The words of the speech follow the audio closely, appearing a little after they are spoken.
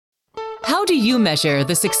How do you measure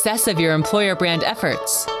the success of your employer brand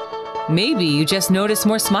efforts? Maybe you just notice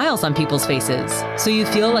more smiles on people's faces, so you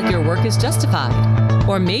feel like your work is justified.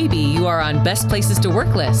 Or maybe you are on best places to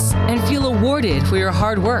work lists and feel awarded for your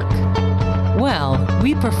hard work. Well,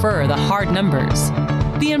 we prefer the hard numbers.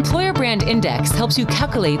 The Employer Brand Index helps you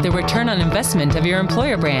calculate the return on investment of your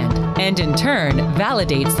employer brand, and in turn,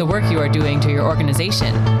 validates the work you are doing to your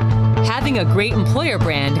organization. Having a great employer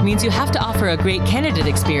brand means you have to offer a great candidate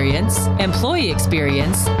experience, employee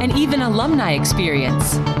experience, and even alumni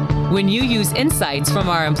experience. When you use insights from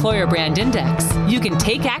our Employer Brand Index, you can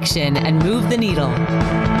take action and move the needle.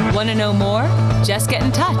 Want to know more? Just get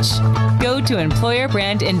in touch. Go to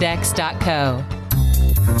employerbrandindex.co.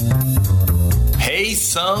 Hey,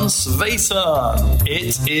 Svejsan!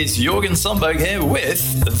 It is Jürgen Sundberg here with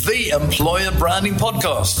the Employer Branding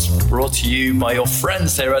Podcast, brought to you by your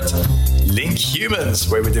friends here at Link Humans,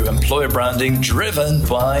 where we do employer branding driven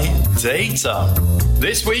by data.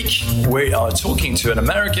 This week, we are talking to an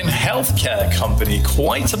American healthcare company,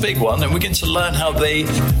 quite a big one, and we're going to learn how they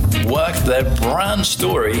work their brand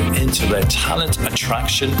story into their talent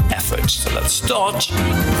attraction efforts. So let's start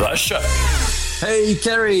the show. Hey,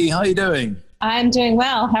 Kerry, how are you doing? I'm doing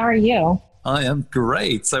well. How are you? I am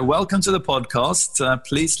great. So welcome to the podcast.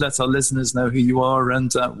 Please let our listeners know who you are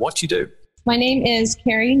and what you do. My name is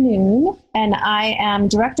Kerry Noon, and I am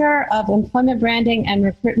Director of Employment Branding and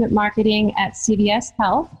Recruitment Marketing at CVS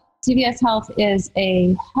Health. CVS Health is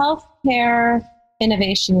a healthcare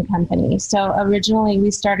innovation company. So originally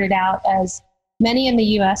we started out, as many in the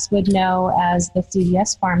U.S. would know, as the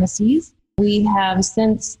CVS pharmacies. We have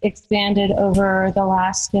since expanded over the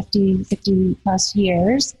last 50 plus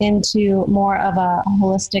years into more of a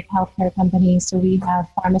holistic healthcare company. So we have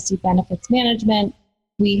pharmacy benefits management.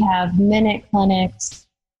 We have Minute Clinics.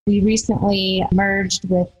 We recently merged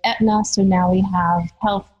with Aetna, so now we have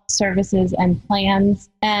health services and plans.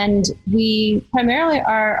 And we primarily,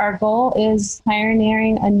 our goal is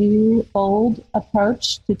pioneering a new, bold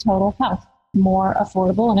approach to total health, more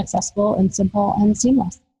affordable and accessible and simple and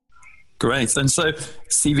seamless. Great. And so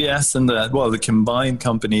CVS and the combined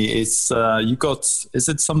company is, is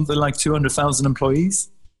it something like 200,000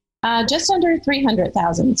 employees? Just under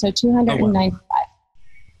 300,000, so 295. Oh, wow.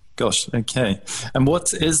 Gosh, okay. And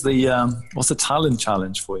what's the talent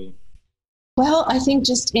challenge for you? Well, I think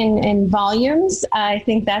just in volumes, I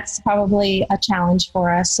think that's probably a challenge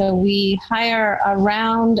for us. So we hire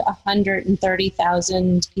around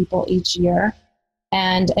 130,000 people each year,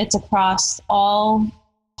 and it's across all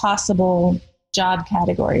possible job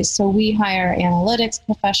categories. So we hire analytics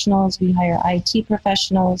professionals, we hire IT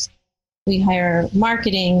professionals, we hire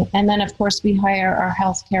marketing, and then of course we hire our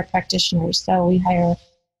healthcare practitioners. So we hire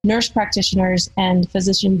nurse practitioners and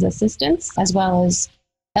physician's assistants, as well as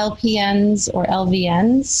LPNs or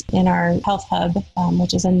LVNs in our Health Hub,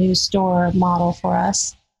 which is a new store model for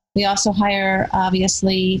us. We also hire,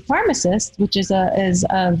 obviously, pharmacists, which is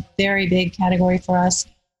a very big category for us.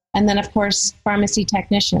 And then, of course, pharmacy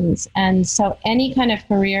technicians. And so any kind of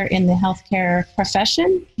career in the healthcare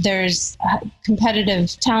profession, there's talent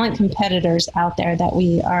competitors out there that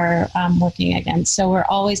we are working against. So we're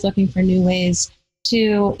always looking for new ways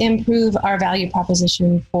to improve our value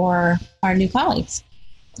proposition for our new colleagues.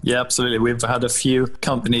 Yeah, absolutely. We've had a few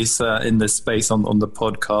companies in this space on the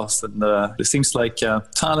podcast, and it seems like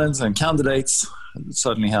talent and candidates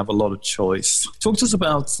certainly have a lot of choice. Talk to us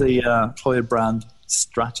about the employer brand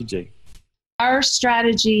strategy. Our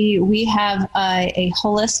strategy, we have a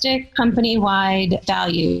holistic company-wide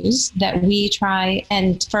values that we try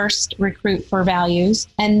and first recruit for values.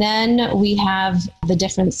 And then we have the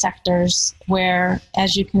different sectors where,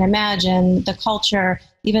 as you can imagine, the culture,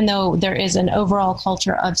 even though there is an overall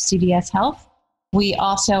culture of CVS Health, we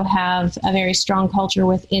also have a very strong culture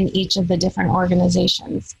within each of the different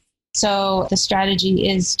organizations. So the strategy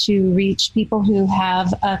is to reach people who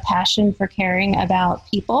have a passion for caring about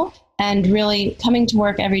people and really coming to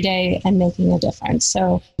work every day and making a difference.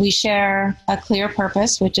 So we share a clear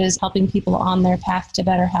purpose, which is helping people on their path to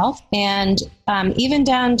better health. And even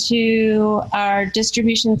down to our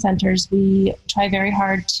distribution centers, we try very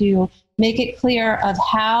hard to make it clear of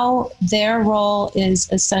how their role is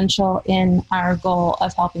essential in our goal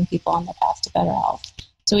of helping people on the path to better health.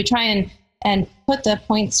 So we try and put the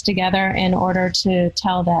points together in order to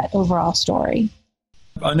tell that overall story.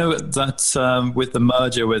 I know that with the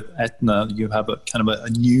merger with Aetna, you have a kind of a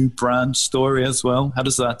new brand story as well. How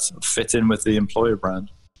does that fit in with the employer brand?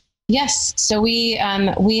 Yes. So we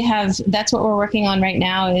have, that's what we're working on right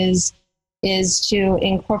now, is is to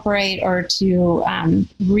incorporate or to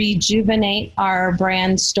rejuvenate our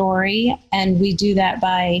brand story. And we do that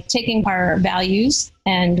by taking our values,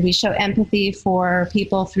 and we show empathy for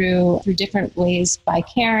people through different ways, by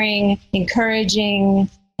caring, encouraging,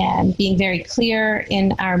 and being very clear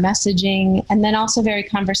in our messaging, and then also very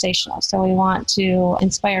conversational. So we want to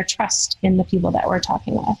inspire trust in the people that we're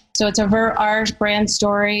talking with. So it's our brand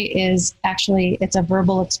story is actually, it's a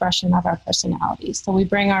verbal expression of our personality. So we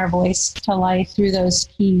bring our voice to life through those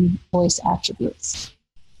key voice attributes.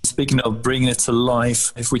 Speaking of bringing it to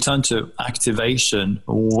life, if we turn to activation,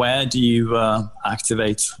 where do you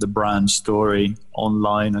activate the brand story?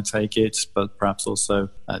 Online, I take it, but perhaps also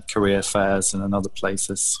at career fairs and in other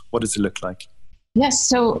places. What does it look like? Yes,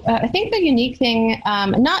 so I think the unique thing,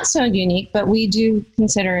 not so unique, but we do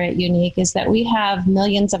consider it unique, is that we have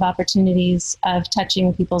millions of opportunities of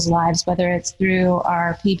touching people's lives, whether it's through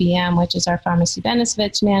our PBM, which is our pharmacy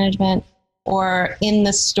benefits management, or in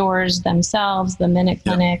the stores themselves, the Minute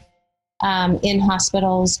Clinic, in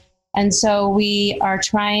hospitals. And so we are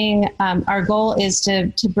trying, our goal is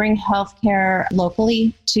to bring healthcare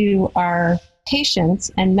locally to our patients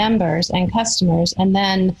and members and customers. And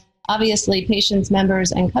then obviously patients,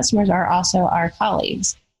 members, and customers are also our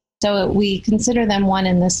colleagues. So we consider them one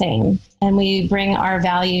and the same. And we bring our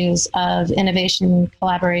values of innovation,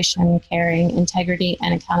 collaboration, caring, integrity,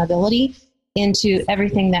 and accountability into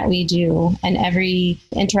everything that we do and every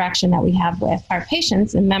interaction that we have with our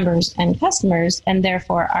patients and members and customers, and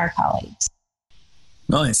therefore our colleagues.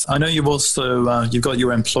 Nice. I know you've also, you've got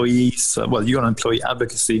your employees, you've got an employee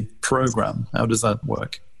advocacy program. How does that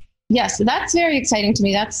work? Yes, that's very exciting to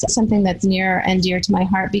me. That's something that's near and dear to my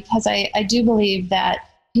heart, because I do believe that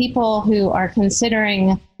people who are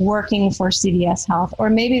considering working for CVS Health, or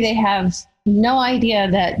maybe they have no idea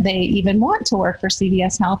that they even want to work for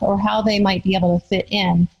CVS Health or how they might be able to fit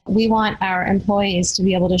in. We want our employees to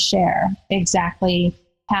be able to share exactly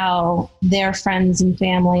how their friends and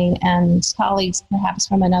family and colleagues, perhaps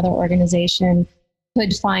from another organization,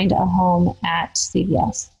 could find a home at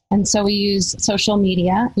CVS. And so we use social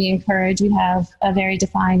media. We have a very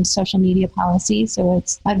defined social media policy. So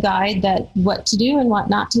it's a guide that what to do and what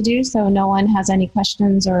not to do. So no one has any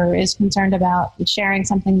questions or is concerned about sharing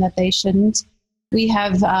something that they shouldn't. We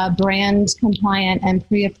have brand compliant and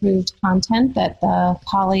pre-approved content that the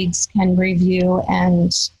colleagues can review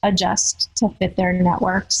and adjust to fit their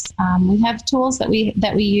networks. We have tools that we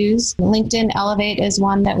use. LinkedIn Elevate is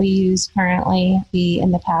one that we use currently. We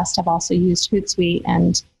in the past have also used Hootsuite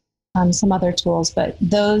and some other tools, but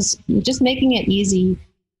those, just making it easy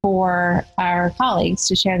for our colleagues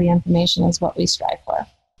to share the information is what we strive for.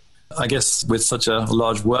 I guess with such a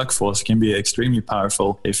large workforce, it can be extremely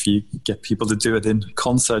powerful if you get people to do it in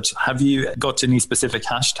concert. Have you got any specific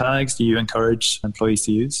hashtags do you encourage employees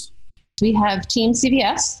to use? We have Team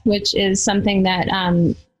CVS, which is something that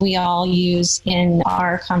we all use in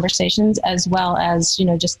our conversations, as well as,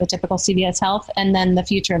 just the typical CVS Health. And then the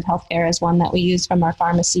future of healthcare is one that we use from our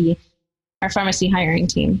pharmacy hiring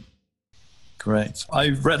team. Great. I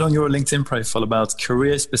read on your LinkedIn profile about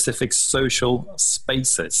career-specific social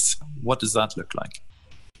spaces. What does that look like?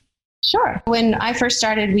 Sure. When I first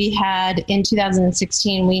started, in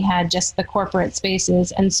 2016, we had just the corporate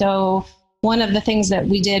spaces. And so one of the things that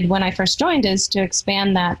we did when I first joined is to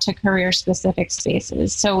expand that to career-specific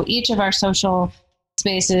spaces. So each of our social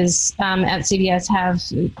spaces at CVS have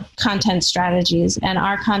content strategies, and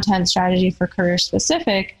our content strategy for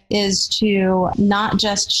career-specific is to not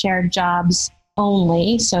just share jobs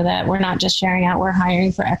only, so that we're not just sharing out we're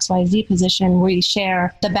hiring for XYZ position. We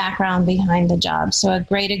share the background behind the job. So a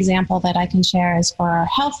great example that I can share is for our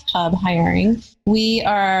Health Hub hiring. We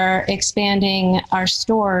are expanding our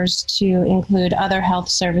stores to include other health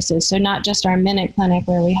services. So not just our Minute Clinic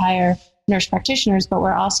where we hire nurse practitioners, but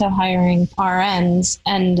we're also hiring RNs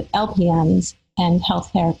and LPNs and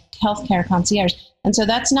healthcare concierge. And so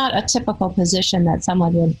that's not a typical position that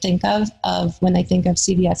someone would think of when they think of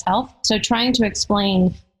CVS Health. So trying to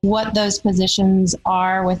explain what those positions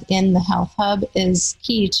are within the Health Hub is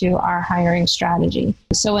key to our hiring strategy.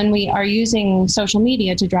 So when we are using social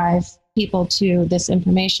media to drive people to this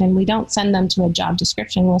information, we don't send them to a job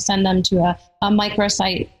description. We'll send them to a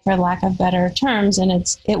microsite, for lack of better terms, and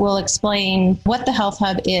it will explain what the Health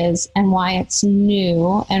Hub is and why it's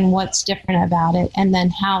new and what's different about it, and then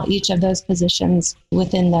how each of those positions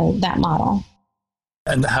within that model.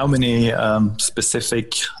 And how many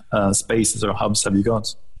specific spaces or hubs have you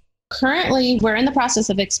got? Currently, we're in the process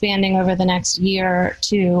of expanding over the next year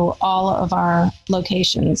to all of our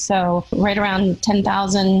locations. So right around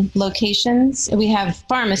 10,000 locations. We have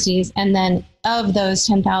pharmacies, and then of those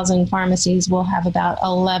 10,000 pharmacies, we'll have about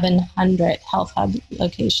 1,100 Health Hub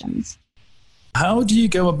locations. How do you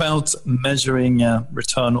go about measuring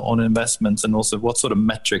return on investment, and also what sort of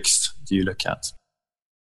metrics do you look at?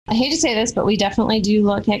 I hate to say this, but we definitely do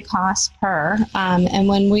look at cost per. And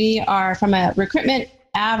when we are from a recruitment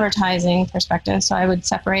advertising perspective, so I would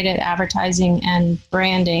separate it advertising and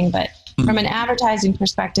branding, but from an advertising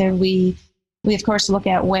perspective, we of course look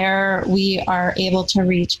at where we are able to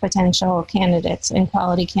reach potential candidates and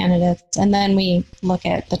quality candidates. And then we look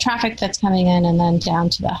at the traffic that's coming in and then down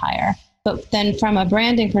to the hire. But then from a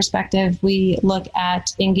branding perspective, we look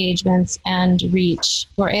at engagements and reach.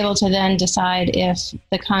 We're able to then decide if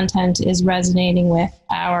the content is resonating with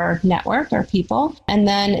our network or people. And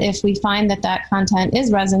then if we find that that content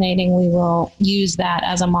is resonating, we will use that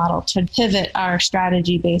as a model to pivot our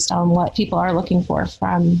strategy based on what people are looking for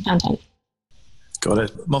from content. Got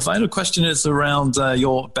it. My final question is around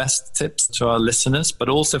your best tips to our listeners, but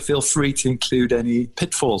also feel free to include any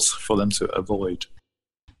pitfalls for them to avoid.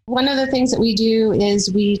 One of the things that we do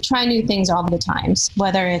is we try new things all the time,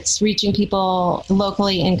 whether it's reaching people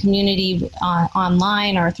locally in community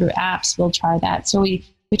online or through apps, we'll try that. So we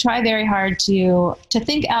try very hard to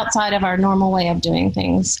think outside of our normal way of doing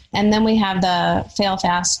things. And then we have the fail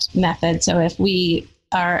fast method. So if we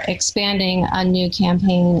are expanding a new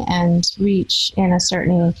campaign and reach in a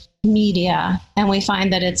certain media, and we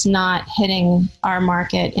find that it's not hitting our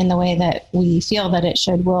market in the way that we feel that it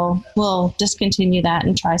should, we'll discontinue that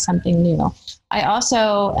and try something new. I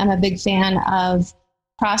also am a big fan of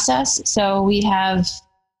process. So we try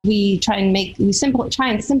and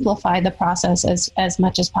simplify the process as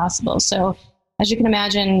much as possible. So as you can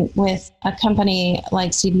imagine, with a company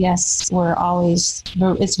like CVS,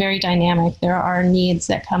 it's very dynamic. There are needs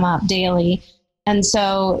that come up daily. And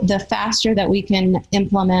so the faster that we can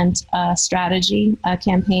implement a strategy, a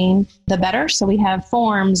campaign, the better. So we have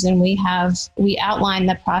forms and we outline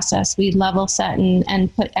the process. We level set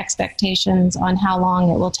and put expectations on how long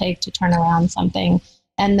it will take to turn around something.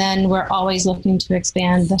 And then we're always looking to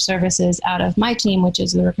expand the services out of my team, which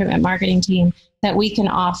is the recruitment marketing team, that we can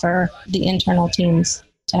offer the internal teams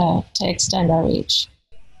to extend our reach.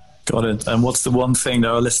 Got it. And what's the one thing that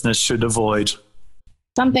our listeners should avoid?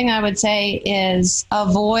 Something I would say is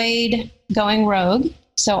avoid going rogue.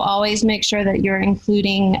 So always make sure that you're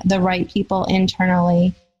including the right people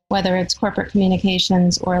internally, whether it's corporate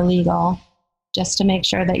communications or legal, just to make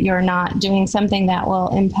sure that you're not doing something that will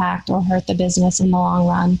impact or hurt the business in the long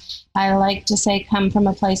run. I like to say come from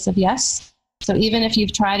a place of yes. So even if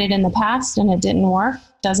you've tried it in the past and it didn't work,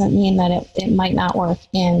 doesn't mean that it might not work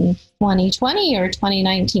in 2020 or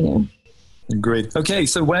 2019. Great. Okay,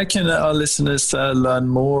 so where can our listeners learn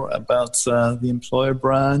more about the employer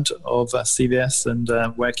brand of CVS, and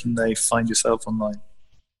where can they find yourself online?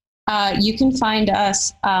 You can find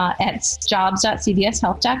us at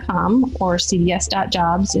jobs.cvshealth.com or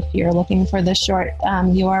cvs.jobs if you're looking for the short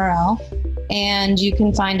URL. And you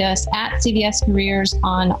can find us at CVS Careers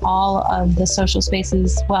on all of the social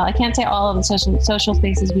spaces. Well, I can't say all of the social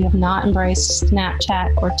spaces. We have not embraced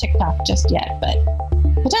Snapchat or TikTok just yet, but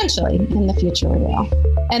potentially in the future we will.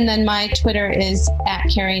 And then my Twitter is at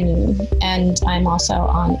Carrie Noon, and I'm also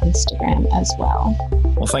on Instagram as well.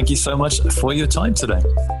 Well, thank you so much for your time today.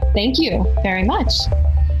 Thank you very much.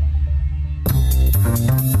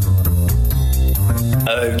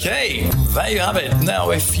 Okay, there you have it. Now,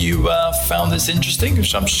 if you found this interesting,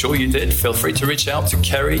 which I'm sure you did, feel free to reach out to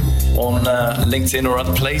Kerry on LinkedIn or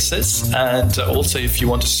other places. And also, if you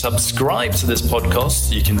want to subscribe to this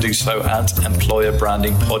podcast, you can do so at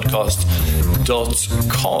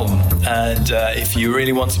employerbrandingpodcast.com. And if you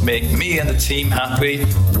really want to make me and the team happy,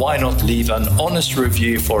 why not leave an honest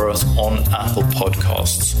review for us on Apple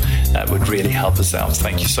Podcasts? That would really help us out.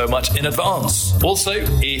 Thank you so much in advance. Also,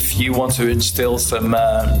 if you want to instill some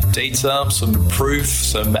data, some proof,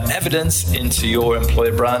 some evidence into your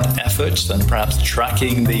employer brand efforts, and perhaps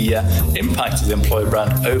tracking the impact of the employer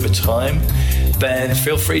brand over time, then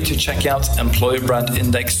feel free to check out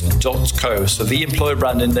employerbrandindex.co. So the Employer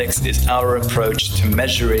Brand Index is our approach to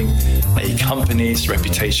measuring a company's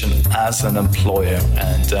reputation as an employer.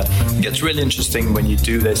 And it gets really interesting when you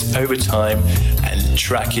do this over time and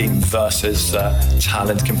tracking versus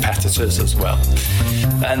talent competitors as well.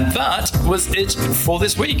 And that was it for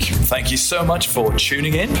this week. Thank you so much for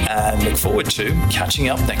tuning in, and look forward to catching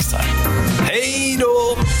up next time. Hey,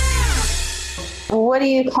 no! What do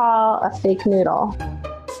you call a fake noodle?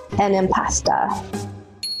 An impasta.